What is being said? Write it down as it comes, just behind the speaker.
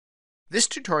This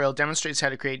tutorial demonstrates how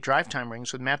to create drive time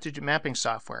rings with Maptitude mapping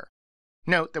software.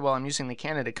 Note that while I'm using the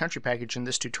Canada country package in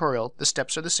this tutorial, the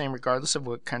steps are the same regardless of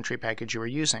what country package you are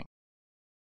using.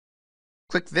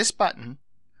 Click this button,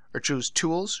 or choose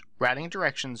Tools, Routing and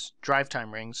Directions, Drive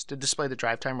Time Rings to display the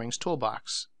Drive Time Rings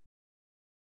toolbox.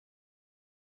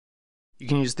 You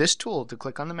can use this tool to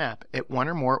click on the map at one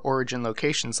or more origin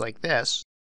locations like this,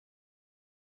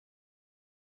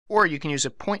 or you can use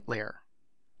a point layer.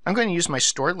 I'm going to use my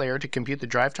store layer to compute the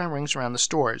drive time rings around the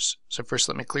stores. So first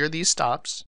let me clear these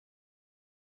stops,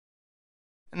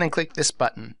 and then click this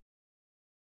button.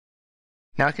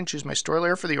 Now I can choose my store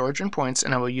layer for the origin points,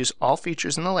 and I will use all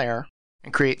features in the layer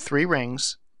and create 3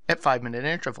 rings at 5-minute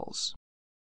intervals.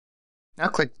 Now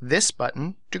click this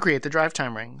button to create the drive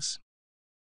time rings.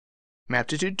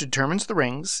 Maptitude determines the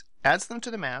rings, adds them to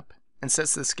the map, and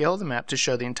sets the scale of the map to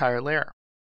show the entire layer.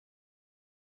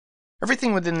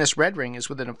 Everything within this red ring is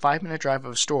within a 5-minute drive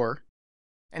of a store,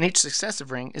 and each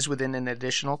successive ring is within an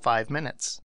additional 5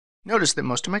 minutes. Notice that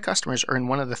most of my customers are in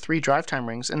one of the 3 drive time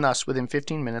rings and thus within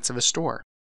 15 minutes of a store.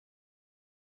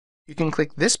 You can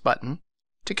click this button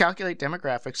to calculate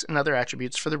demographics and other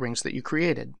attributes for the rings that you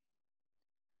created.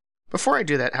 Before I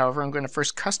do that, however, I'm going to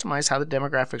first customize how the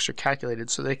demographics are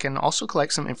calculated so they can also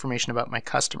collect some information about my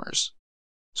customers.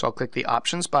 So I'll click the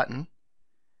Options button,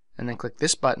 and then click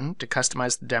this button to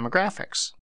customize the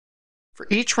demographics. For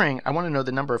each ring, I want to know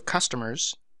the number of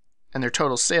customers and their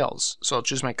total sales, so I'll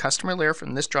choose my customer layer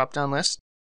from this drop-down list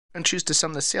and choose to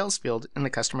sum the sales field in the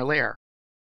customer layer.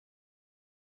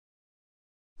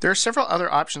 There are several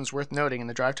other options worth noting in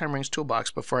the Drive Time Rings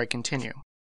toolbox before I continue.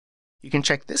 You can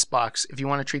check this box if you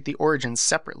want to treat the origins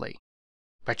separately.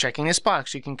 By checking this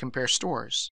box, you can compare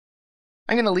stores.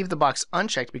 I'm going to leave the box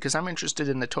unchecked because I'm interested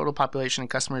in the total population of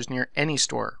customers near any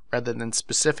store rather than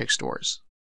specific stores.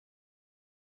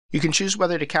 You can choose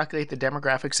whether to calculate the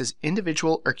demographics as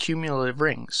individual or cumulative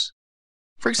rings.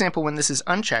 For example, when this is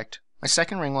unchecked, my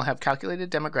second ring will have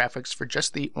calculated demographics for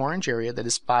just the orange area that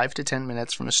is 5 to 10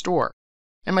 minutes from a store,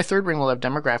 and my third ring will have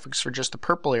demographics for just the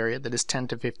purple area that is 10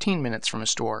 to 15 minutes from a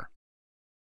store.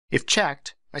 If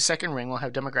checked, my second ring will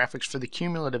have demographics for the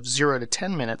cumulative 0 to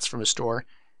 10 minutes from a store,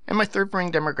 and my third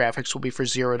ring demographics will be for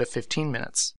 0 to 15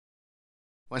 minutes.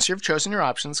 Once you have chosen your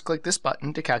options, click this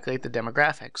button to calculate the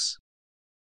demographics.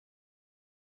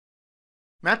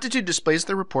 Maptitude displays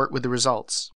the report with the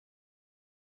results.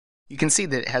 You can see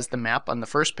that it has the map on the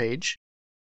first page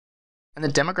and the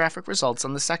demographic results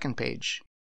on the second page.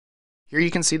 Here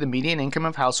you can see the median income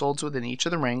of households within each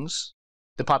of the rings,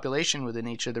 the population within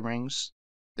each of the rings,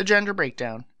 the gender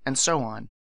breakdown, and so on.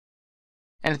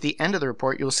 And at the end of the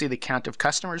report, you will see the count of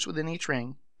customers within each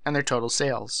ring and their total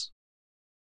sales.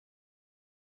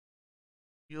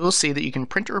 You will see that you can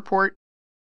print a report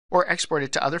or export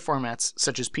it to other formats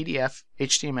such as PDF,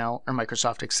 HTML, or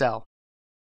Microsoft Excel.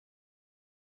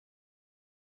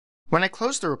 When I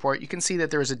close the report, you can see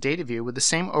that there is a data view with the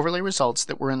same overlay results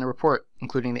that were in the report,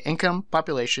 including the income,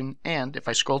 population, and, if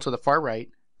I scroll to the far right,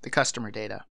 the customer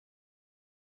data.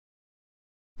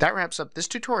 That wraps up this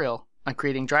tutorial on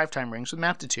creating drive time rings with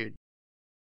Maptitude.